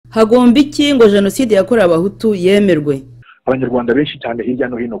hagomba iki ngo jenoside yakorewe abahutu yemerwe? Abanyarwanda benshi cyane hirya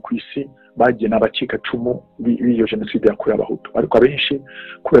no hino ku isi bagiye n'abacika cumu b'iyo jenoside yakorewe abahutu, ariko abenshi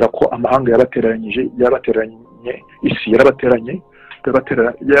kubera ko amahanga yabateranye isi yarabateranye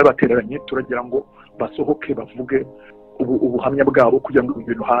turagira ngo basohoke bavuge ubuhamya bwabo kugira ngo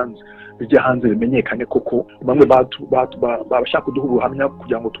ibintu bijye hanze bimenyekane koko. Bamwe bashaka kuduha ubuhamya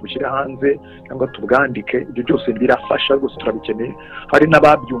kugira ngo tubushyire hanze cyangwa tubwandike, ibyo byose birafasha rwose, turabikeneye. Hari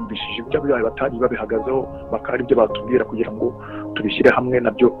n'ababyumvishije ibyo batari babihagazeho bakari ibyo batubwira kugira ngo tubishyire hamwe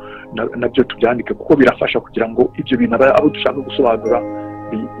nabyo tubyandike, kuko birafasha kugira ngo ibyo bintu abo dushaka gusobanura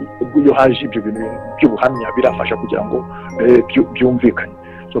iyo haje ibyo bintu by'ubuhamya birafasha kugira ngo byumvikane.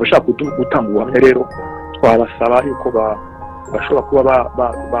 Bashaka gutanga ubuhamya rero twabasaba yuko bashobora kuba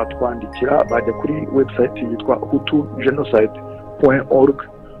batwandikira, bajya kuri website yitwa hutugenocide.org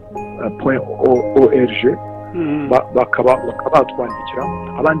bakaba batwandikira.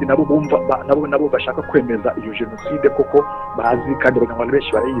 Abandi nabo bashaka kwemeza iyo jenoside koko bazi kandi abanyarwanda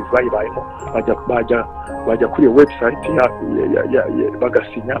benshi barayizi bayibayemo, bajya kuri iyo website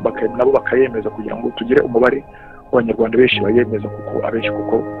bagasinya nabo bakayemeza kugira ngo tugire umubare w'abanyarwanda benshi bayemeza, kuko abenshi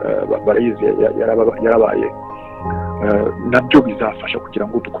kuko barayizi yarabaye. Nabyo bizafasha kugira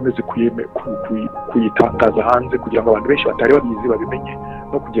ngo dukomeze kuyitangaza hanze kugira ngo abantu benshi batari babizi babimenye,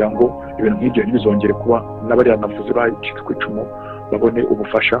 no kugira ngo ibintu nk'ibyo ntibizongere kuba n'abariya navuze bacitse ku icumu babone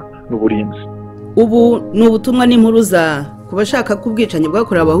ubufasha n'uburinzi. Ubu ni ubutumwa n'impuruza ku bashaka ko ubwicanyi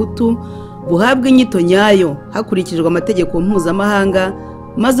bwakorewe abahutu buhabwa inyito nyayo hakurikijwe amategeko mpuzamahanga,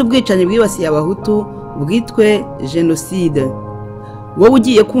 maze ubwicanyi bwibasiye abahutu bwitwe jenoside. Wowe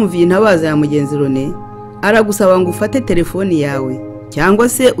ugiye kumva iyi ntabaza ya mugenzi René, aragusaba ngo ufate telefoni yawe cyangwa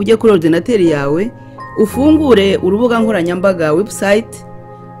se ujye kuri ordinateri yawe ufungure urubuga nkoranyambaga website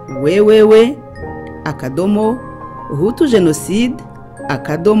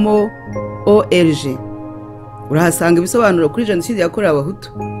www.hutugenocide.org. urahasanga ibisobanuro kuri jenoside yakorewe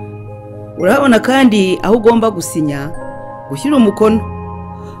abahutu. Urahabona kandi aho ugomba gusinya, gushyira umukono.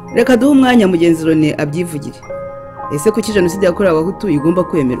 Reka duhe umwanya mugenzi René abyivugire. Ese kuki jenoside yakorewe abahutu igomba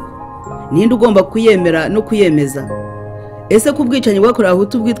kwemerwa? Ninde ugomba kuyemera no kuyemeza? Ese ko ubwicanyi bwakorewe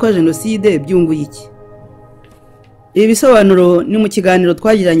abahutu bwitwa jenoside byunguye iki? Ibi bisobanuro ni mu kiganiro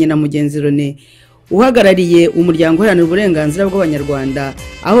twagiranye na mugenzi René uhagarariye umuryango uharanira uburenganzira bw'abanyarwanda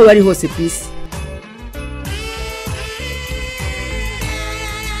aho bari hose ku isi.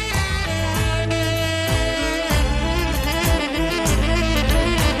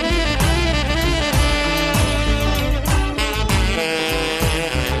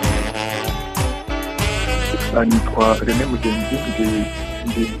 Nitwa René Mugenzi,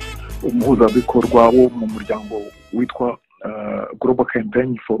 ndi umuhuzabikorwa wo mu muryango witwa Global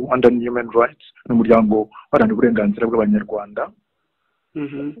Campaign for Rwandan Human Rights, ni umuryango uharanira uburenganzira bw'abanyarwanda.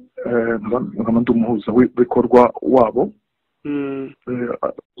 nkaba ndi umuhuzabikorwa wabo.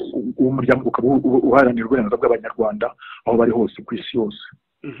 Uwo muryango ukaba uharanira uburenganzira bw'abanyarwanda aho bari hose ku isi yose,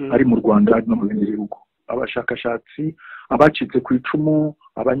 ari mu Rwanda ari no mu bindi bihugu. Abashakashatsi, abacitse ku icumu,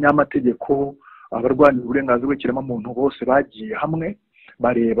 abanyamategeko, abarwanira uburenganzira bw'ikiremwamuntu bose bagiye hamwe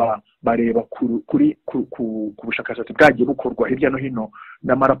bareba kuri ku bushakashatsi bwagiye bukorwa hirya no hino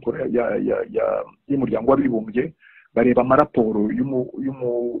n'amaraporo y'umuryango w'abibumbye, bareba amaraporo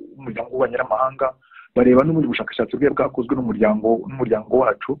y'umuryango w'abanyamahanga, bareba n'ubundi bushakashatsi bwakozwe n'umuryango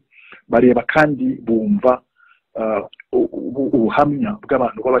wacu, bareba kandi bumva ubuhamya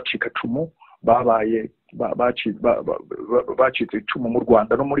bw'abantu b'abacikacumu bacitse icumu mu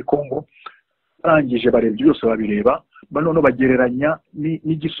Rwanda no muri Congo. Barangije bareba byose babireba, none bagereranya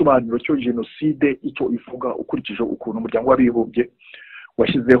n'igisobanuro cyo jenoside icyo ivuga ukurikije ukuntu umuryango w'abibumbye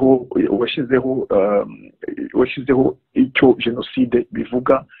washyizeho icyo jenoside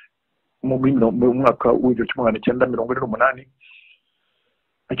bivuga mu mwaka w'1948.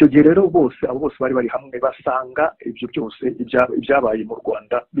 Icyo gihe rero abo bose bari hamwe basanga ibyo byose ibyabaye mu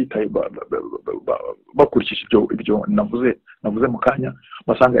Rwanda bitaye bakurikije ibyo navuze mu kanya,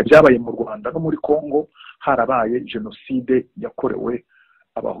 basanga ibyabaye mu Rwanda no muri Congo harabaye jenoside yakorewe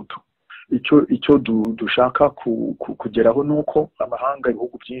abahutu. Icyo dushaka kugeraho nuko amahanga,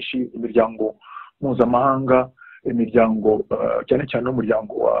 ibihugu byinshi, imiryango mpuzamahanga, imiryango cyane cyane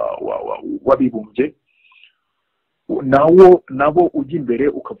n'umuryango w'abibumbye, nabo ujya imbere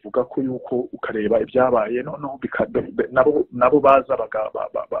ukavuga ko yuko ukareba ibyabaye, noneho nabo baza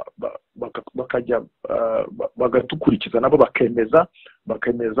bakajya bagadukurikiza, nabo bakemeza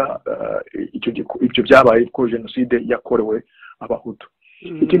ibyo byabaye ko jenoside yakorewe abahutu.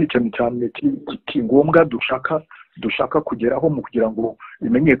 Ikindi cyane ngombwa dushaka dushaka kugeraho mu kugira ngo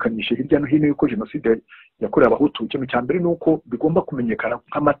bimenyekanishe hirya no hino yuko jenoside yakorewe abahutu. Ikintu cya mbere ni uko bigomba kumenyekana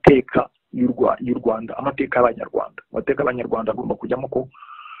nk'amateka y'u Rwanda, amateka y'abanyarwanda agomba kujyamo ko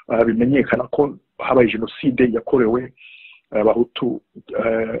bimenyekana ko habaye jenoside yakorewe abahutu,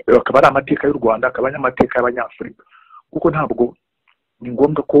 akaba ari amateka y'u Rwanda, akaba ari amateka y'abanyafurika, kuko ntabwo ni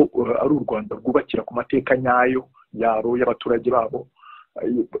ngombwa ko ari u Rwanda rwubakira ku mateka nyayo yaro y'abaturage babo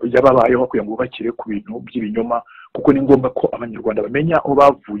yababayeho kugira ngo bubakire ku bintu by'ibinyoma, kuko ni ngombwa ko abanyarwanda bamenya aho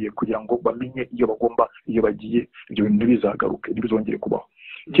bavuye kugira ngo bamenye iyo bagiye ibyo bintu ntibizagaruke, ntibizongere kubaho.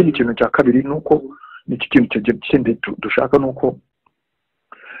 Ikindi kintu cya kabiri ni uko n'iki kintu kindi dushaka ni uko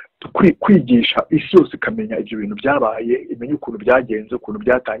kwigisha isi yose ikamenya ibyo bintu byabaye, imenya ukuntu byagenze, ukuntu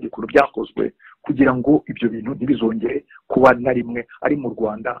byatangiye, ukuntu byakozwe, kugira ngo ibyo bintu ntibizongere kuba na rimwe, ari mu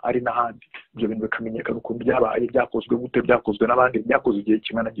Rwanda ari n'ahandi. Ibyo bintu bikamenyekana ukuntu byabaye, byakozwe gute, byakozwe n'abandi, byakozwe igihe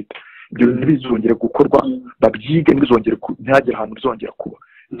kingana gite. Ibyo bintu ntibizongere gukorwa, babyige, ntihagire ahantu bizongera kuba.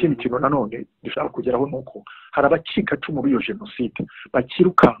 Ikindi kintu nanone dushaka kugeraho ni uko hari abacikacumu b'iyo jenoside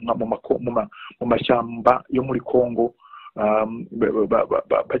bakirukanka mu mashyamba yo muri Kongo,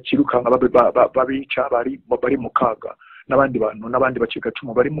 bakirukanka babica, bari mu kaga, n'abandi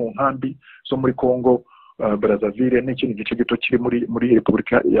bacikacumu bari mu nkambi zo muri Kongo Brazzaville n'ikindi gice gito kiri muri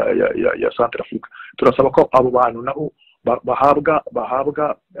Repubulika ya Centrafrique. Turasaba ko abo bantu nabo bahabwa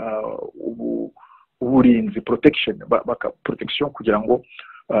uburinzi, protection kugira ngo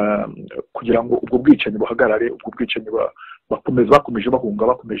ubwo bwicanyi buhagarare, ubwo bwicanyi bakomeje bahunga,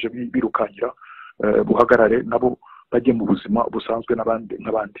 bakomeje birukankira buhagarare, nabo bajye mu buzima busanzwe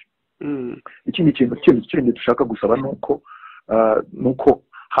nk'abandi. Ikindi kintu dushaka gusaba ni uko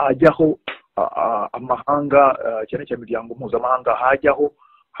hajyaho amahanga, cyane cyane imiryango mpuzamahanga,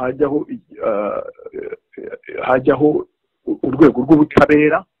 hajyaho urwego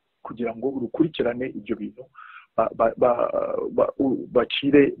rw'ubutabera kugira ngo rukurikirane ibyo bintu,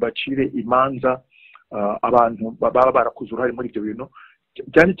 bacire imanza abantu baba barakoze uruhare muri ibyo bintu.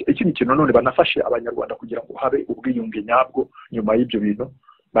 Ikindi kintu none banafashe abanyarwanda kugira ngo habe ubwiyunge nyabwo nyuma y'ibyo bintu,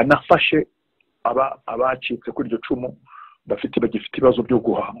 banafashe abacitse kuri iryo cumu bagifite ibibazo byo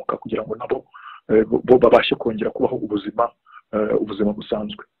guhahamuka kugira ngo nabo babashe kongera kubaho ubuzima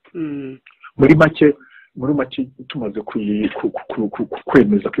busanzwe. Muri make tumaze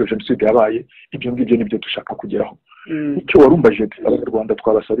kwemeza ko iyo jenoside yabaye, ibyo ngibyo nibyo dushaka kugeraho. Icyo warumbaje abanyarwanda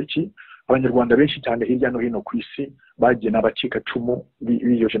twabasaba iki? Abanyarwanda benshi cyane hirya no hino ku isi bagiye n'abacikacumu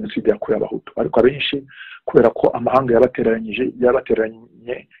b'iyo jenoside yakorewe abahutu, ariko abenshi kubera ko amahanga yabateranye,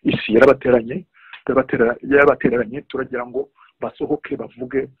 isi yarabateranye, turagira ngo basohoke,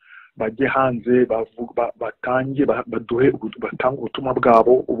 bavuge, bajye hanze, batange ubutumwa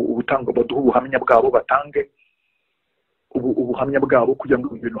bwabo, baduhe ubuhamya bwabo, batange ubuhamya bwabo kugira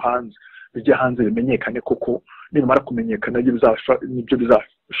ngo ibintu hanze bijye hanze, bimenyekane koko. Nimara kumenyekana nibyo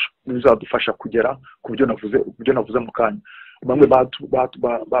bizadufasha kugera ku byo navuze mu kanya. Bamwe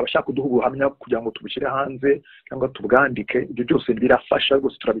babashaka kuduha ubuhamya kugira ngo tubushyire hanze cyangwa tubwandike, ibyo byose birafasha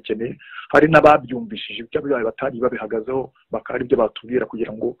rwose, turabikeneye. Hari n'ababyumvishije ibyo batari babihagazeho, bakaba ari byo batubwira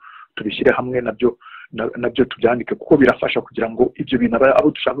kugira ngo tubishyire hamwe, nabyo tubyandike, kuko birafasha kugira ngo ibyo bintu abo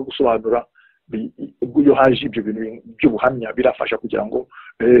dushaka gusobanura, iyo haje ibyo bintu by'ubuhamya birafasha kugira ngo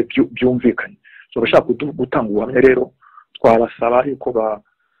byumvikane. Abashaka gutanga ubuhamya rero twabasaba yuko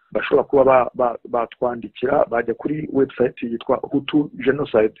bashobora kuba batwandikira, bajya kuri website yitwa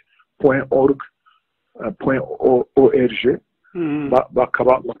hutugenocide.org,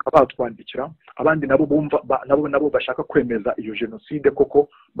 bakaba batwandikira. Abandi nabo bashaka kwemeza iyo jenoside koko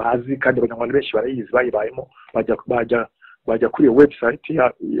bazi, kandi abanyarwanda benshi barayizi, bayibayemo, bajya kuri iyo website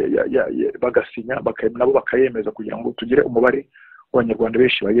bagasinya, nabo bakayemeza kugira ngo tugire umubare w'abanyarwanda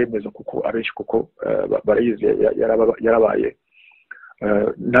benshi bayemeza, kuko abenshi koko barayizi, yarabaye.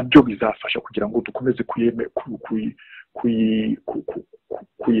 Nabyo bizafasha kugira ngo dukomeze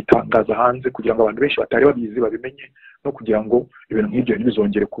kuyitangaza hanze, kugira ngo abantu benshi batari babizi babimenye, no kugira ngo ibintu nk'ibyo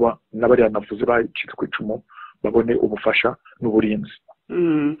ntibizongere kuba, n'abariya navuze bacitse ku icumu babone ubufasha n'uburinzi.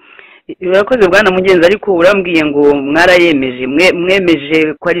 Urakoze bwana Mugenzi, ariko urambwiye ngo mwarayemeje,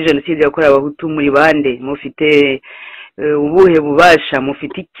 mwemeje ko ari jenoside yakorewe abahutu, muri bande? Mufite ubuhe bubasha?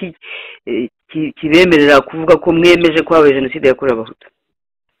 Mufite iki kibemerera kuvuga ko mwemeje ko habaye jenoside yakorewe abahutu?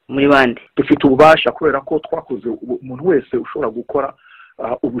 Muri bande? Dufite ububasha kubera ko twakoze, umuntu wese ushobora gukora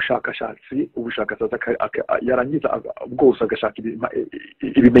ubushakashatsi yarangiza bwose, agashaka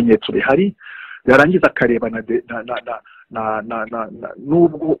ibimenyetso bihari, yarangiza akarebana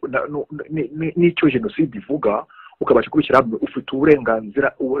n'icyo jenoside ivuga, ukabasha kubishyira hamwe. Ufite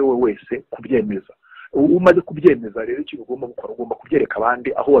uburenganzira uwo ari we wese kubyemeza. umaze kubyemeza rero icyo ugomba gukora ugomba kubyereka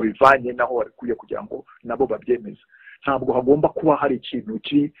abandi aho wabivanye naho wabikuye kugira ngo nabo babyemeze. Ntabwo hagomba kuba hari ikintu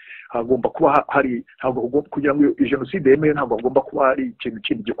hagomba kuba hari ntabwo kugira ngo jenoside yemewe ntabwo hagomba kuba hari ikintu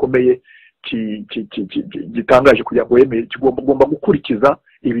kindi gikomeye gitangaje kugira ngo yemeye. Ugomba gukurikiza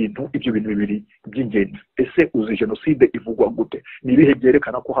ibyo bintu bibiri by'ingenzi. Ese uzi jenoside ivugwa gute? Ni ibihe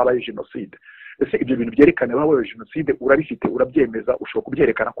byerekana ko habaye jenoside? Ese ibyo bintu byerekana habaye jenoside urabifite, urabyemeza, ushobora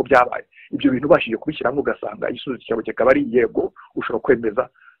kubyerekana ko byabaye? Ibyo bintu ubashije kubishyiramo ugasanga igisubizo cyawe kikaba ari yego, ushobora kwemeza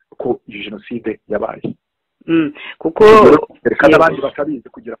ko jenoside yabaye. Kuko kandi abandi bakabizi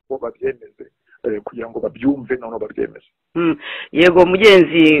kugira ngo babyemeze, kugira ngo babyumve noneho babyemeze. Yego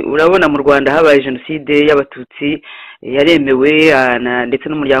mugenzi, urabona mu Rwanda habaye jenoside y'abatutsi yaremewe ndetse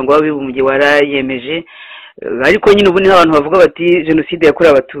n'umuryango w'abibumbye warayemeje, ariko nyine ubu niho abantu bavuga bati jenoside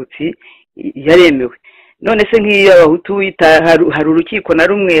yakorewe abatutsi yaremewe. None se nk'iyo abahutu hari urukiko na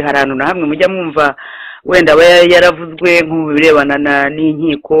rumwe, hari ahantu na hamwe mujya mwumva wenda aba yaravuzwe nk'ubirebana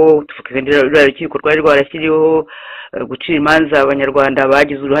n'inkiko, tuvuga ruriya rukiko rwari rwarashyiriweho gucira imanza abanyarwanda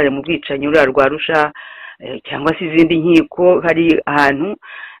bagize uruhare mu bwicanyi ruriya rwa Arusha, cyangwa se izindi nkiko, hari ahantu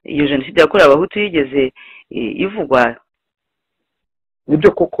iyo jenoside yakorewe abahutu yigeze ivugwa?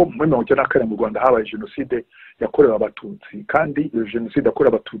 Nibyo koko muri 1994 mu Rwanda habaye jenoside yakorewe abatutsi, kandi iyo jenoside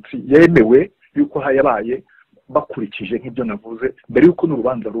yakorewe abatutsi yemewe yuko yabaye bakurikije nk'ibyo navuze mbere yuko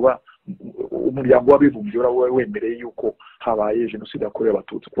n'urubanza ruba. Umuryango w'abibumbye wemereye yuko habaye jenoside yakorewe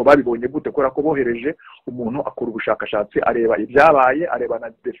abatutsi. Kuko babibonye gute? Kubera ko bohereje umuntu akora ubushakashatsi, areba ibyabaye, areba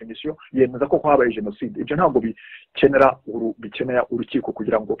na definition, yemeza ko habaye jenoside. Ibyo ntabwo bikenera urukiko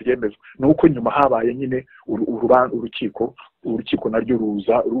kugira ngo byemezwe. Nuko nyuma habaye nyine urukiko naryo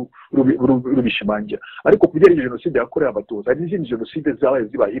ruza rubishimangira. Ariko kubyerekeye jenoside yakorewe abatutsi, hari n'izindi jenoside zabaye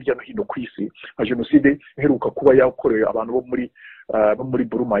ziba hirya no hino ku isi, nka jenoside iheruka kuba yakorewe abantu bo muri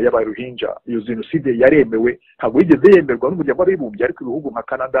Burma y'abaruhinja. Iyo jenoside yaremewe, ntabwo yigeze yemerwa n'umuryango w'abibumbye, ariko ibihugu nka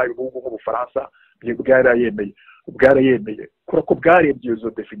Canada, ibihugu nk'Ubufaransa bwarayemeye kubera ko bwarebye izo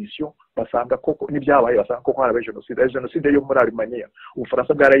definition, basanga koko n'ibyabaye, basanga koko harabaye jenoside yo muri Alemania.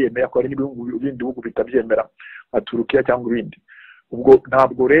 Ubufaransa bwarayemeye, ko hari n'ibindi bihugu bitabyemera nka Turukiya cyangwa ibindi. Ubwo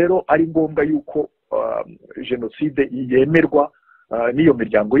ntabwo rero ari ngombwa yuko jenoside yemerwa n'iyo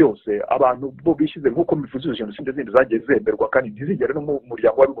miryango yose. Abantu bo bishyize nk'uko bivuze jenoside zindi zagiye zemerwa kandi ntizigere no mu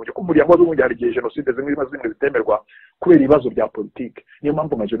muryango w'abibumbye, kuko umuryango w'abibumbye hari igihe jenoside zimwe zitemerwa kubera ibibazo bya politiki. Niyo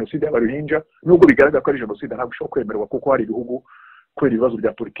mpamvu nka jenoside y'abaruhinja nubwo bigaragara ko ari jenoside ntabwo ishobora kwemerwa, kuko hari ibihugu kubera ibibazo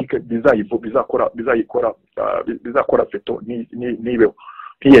bya politiki bizakora veto nibeho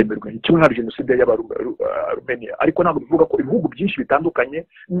ntiyemerwe. Kimwe nka jenoside y'Abarumeniya. Ariko ntabwo bivuga ko ibihugu byinshi bitandukanye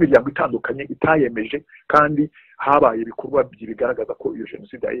n'imiryango itandukanye itayemeje kandi habaye ibikorwa bigaragaza ko iyo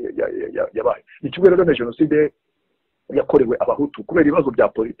jenoside yabaye. Ikimwe rero na jenoside yakorewe abahutu, kubera ibibazo bya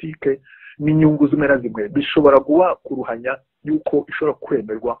politike n'inyungu zimwe na zimwe, bishobora guha kuruhanya yuko ishobora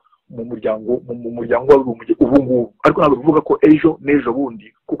kwemerwa mu muryango w'abibumbye ubu ngubu. Ariko ntabwo bivuga ko ejo n'ejo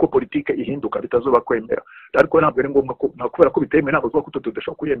bundi, kuko politike ihinduka, bitazoba kwemera. Ariko ntabwo ari ngombwa ko, kubera ko bitemewe, ntabwo bivuga ko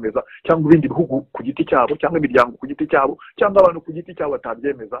tudashobora kuyemeza, cyangwa ibindi bihugu ku giti cyabo, cyangwa imiryango ku giti cyabo, cyangwa abantu ku giti cyabo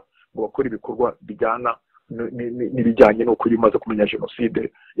batabyemeza ngo bakore ibikorwa bijyana n'ibijyanye n'uko iyo umaze kumenya jenoside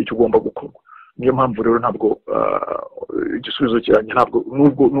icyo ugomba gukorwa. Niyo mpamvu rero ntabwo igisubizo cyanjye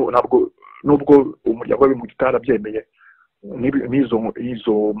nubwo umuryango w'abibumbye utarabyemeye,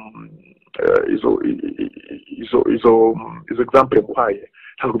 izo example nguhaye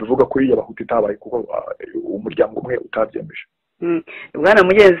ntabwo bivuga ko iyo abahutu itabaye kuko umuryango umwe utabyemeje. Bwana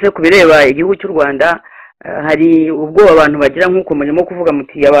mugenzi, ku bireba igihugu cy'u Rwanda, hari ubwoba abantu bagira nk'uko murimo kuvuga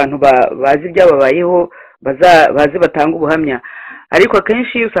muti abantu bazi ibyababayeho bazi batanga ubuhamya, ariko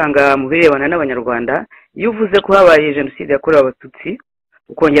akenshi usanga mu birebana n'abanyarwanda, iyo uvuze ko habaye jenoside yakorewe abatutsi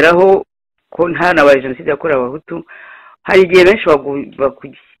ukongeraho ko ntanabaye jenoside yakorewe abahutu, hari igihe benshi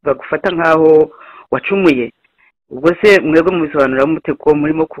bagufata nk'aho wacumuye. Ubwo se mwebwe mu bisobanura mute ko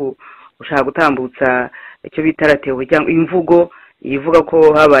murimo gushaka gutambutsa icyo bita ratewe cyangwa imvugo ivuga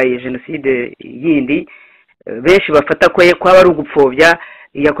ko habaye jenoside yindi, benshi bafata ko kwaba ari ugupfobya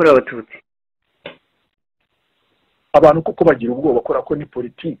iyakorewe abatutsi? Abantu kuko bagira ubwoba, kubera ko ni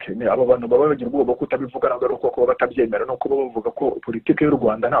politike. Aba bantu baba bagira ubwoba ko utabivuga, ntabwo ari uko batabyemera, nuko bavuga ko politike y'u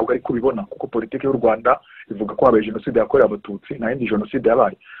Rwanda ntabwo ari kubibona, kuko politike y'u Rwanda ivuga ko habaye jenoside yakorewe abatutsi, nta yindi jenoside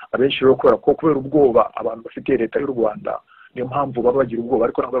yabaye. Abenshi rero kubera ubwoba abantu bafitiye leta y'u Rwanda, niyo mpamvu baba bagira ubwoba,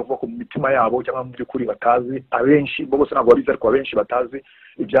 ariko ntabwo bavuga ko mu mitima yabo cyangwa mu by'ukuri batazi. Abenshi bo bose ntabwo babizi, ariko abenshi batazi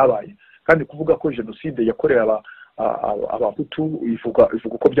ibyabaye. Kandi kuvuga ko jenoside yakorewe abahutu ivuga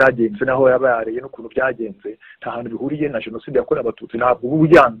uko byagenze, naho yabareye n'ukuntu byagenze, nta hantu bihuriye na jenoside yakorewe abatutsi. Ntabwo ubu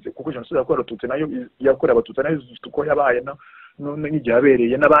byanze, kuko jenoside yakorewe abatutsi nayo yakorewe abatutsi nayo zifite uko yabaye n'igihe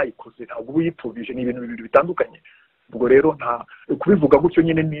yabereye n'abayikoze ntabwo uba uyipfubije ni ibintu bibiri bitandukanye ubwo rero nta kubivuga gutyo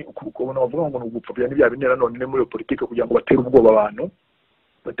nyine ni ukubona bavuga ngo ni ugupfobya n'ibya binera none muri politike kugira ngo batere ubwoba abantu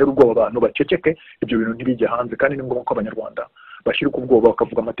baceceke ibyo bintu ntibijye hanze kandi ni ngombwa ko abanyarwanda bashyira ubwoba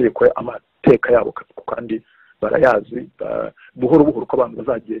bakavuga amateka yabo kandi barayazi buhoro buhoro ko abantu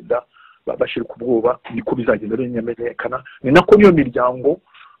bazagenda bashyira ubwoba niko bizagenda bimenyekana ni nako niyo miryango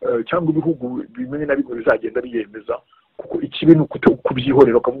cyangwa ibihugu bimwe na bimwe bizagenda biyemeza kuko ikibi ni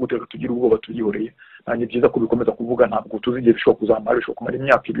kubyihorera ukavuga uteka tugira ubwoba tubyihoreye nanjye byiza ko bikomeza kuvuga ntabwo tuzi igihe bishobora kuzamara bishobora kumara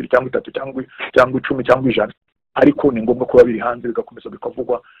imyaka 2 cyangwa 3 cyangwa 10 cyangwa 100 ariko ni ngombwa kuba biri hanze bigakomeza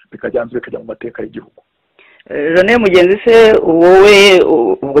bikavugwa bikajyanze bikajya mu mateka y'igihugu. René mugenzi se wowe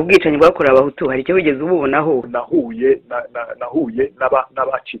ubwo bwicanyi bwakorewe abahutu hari icyo wigeze ububonaho? Nahuye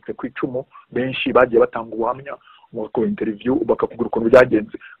n'abacitse ku icumu benshi bagiye batanga ubuhamya mu interview bakakubwira ukuntu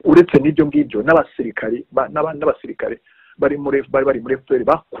byagenze uretse n'ibyo ngibyo n'abasirikare bari muri FPR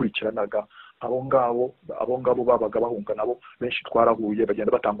bakurikiranaga abo ngabo babaga bahunga nabo benshi twarahuye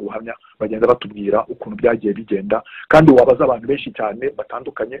bagenda batanga ubuhamya bagenda batubwira ukuntu byagiye bigenda kandi wabaza abantu benshi cyane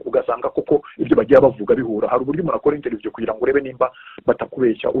batandukanye ugasanga koko ibyo bagiye bavuga bihura hari uburyo umuntu akora interview kugira ngo urebe nimba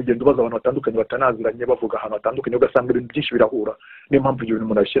batakubeshya ugenda ubaza abantu batandukanye batanaziranye bavuga ahantu hatandukanye ugasanga ibintu byinshi birahura niyo mpamvu ibyo bintu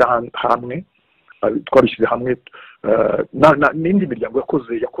umuntu ashyira hamwe twabishyize hamwe n'indi miryango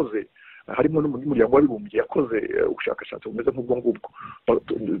yakoze harimo n'umuryango w'abibumbye yakoze ubushakashatsi bumeze nk'ubwo ngubwo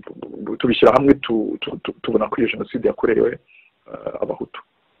tubishyira hamwe tubona ko iyo jenoside yakorewe abahutu.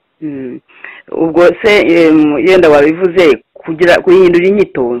 Ubwo se yenda wabivuze guhindura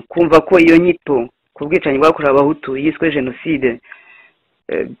inyito kumva ko iyo nyito ku bwicanyi bwakorewe abahutu yiswe jenoside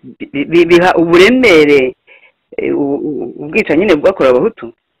biha uburemere ubwicanyi nyine bwakorewe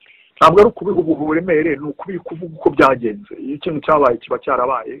abahutu? Ntabwo ari ukubiha uburemere ni ukuvuga uko byagenze iyo ikintu cyabaye kiba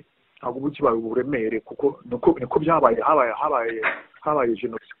cyarabaye ntabwo ubu kibaye uburemere kuko niko byabaye habaye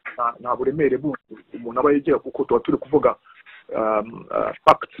jenoside nta buremere bundi umuntu aba yegera kuko tuba turi kuvuga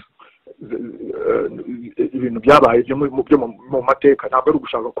fact ibintu byabaye byo mu mateka ntabwo ari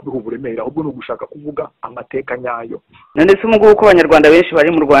ugushaka kubiha uburemere ahubwo ni ugushaka kuvuga amateka nyayo. None se umugubu ko abanyarwanda benshi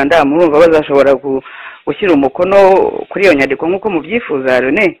bari mu Rwanda murumva bazashobora gushyira umukono kuri iyo nyandiko nk'uko mubyifuza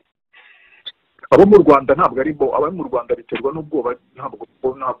René? Abo mu Rwanda ntabwo ari bo abo mu Rwanda biterwa n'ubwoba ntabwo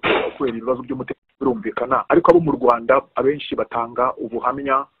kubera ibibazo by'umutekano birumvikana ariko abo mu Rwanda abenshi batanga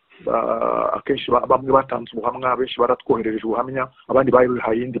ubuhamya akenshi bamwe batanze ubuhamya abenshi baratwoherereje ubuhamya abandi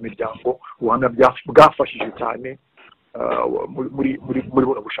bayihaye indi miryango ubuhamya bwafashije cyane muri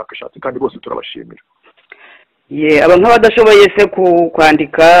buno bushakashatsi kandi bose turabashimira. Aba nk'abadashoboye se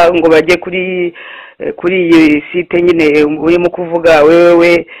kwandika ngo bajye kuri iyi site nyine urimo kuvuga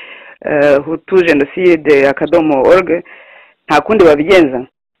wewe hutu genocide .org nta kundi babigenza?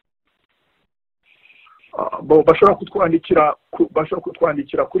 Bashobora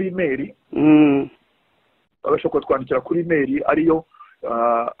kutwandikira kuri email bashobora kutwandikira kuri email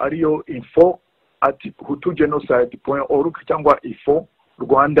ariyo info@hutugenocide.org cyangwa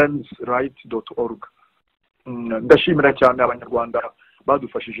info@rwandansright.org. Ndashimira cyane abanyarwanda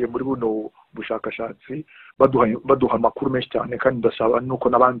badufashije muri buno bushakashatsi baduha amakuru menshi cyane kandi ndasaba nuko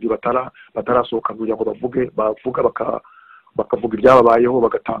n'abandi batarasohoka kugira ngo bakavuga ibyababayeho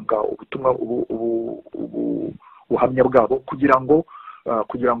bagatanga ubutumwa ubuhamya bwabo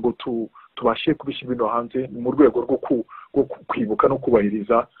kugira ngo tubashe kubishyira ibintu hanze mu rwego rwo kwibuka no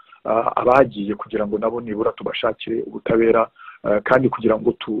kubahiriza abagiye kugira ngo nabo nibura tubashakire ubutabera kandi kugira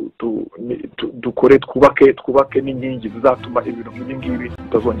ngo dukore twubake n'inkingi zizatuma ibintu nk'ibi ngibi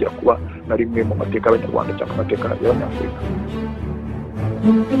bitazongera kuba na rimwe mu mateka y'abanyarwanda cyangwa amateka y'abanyafurika.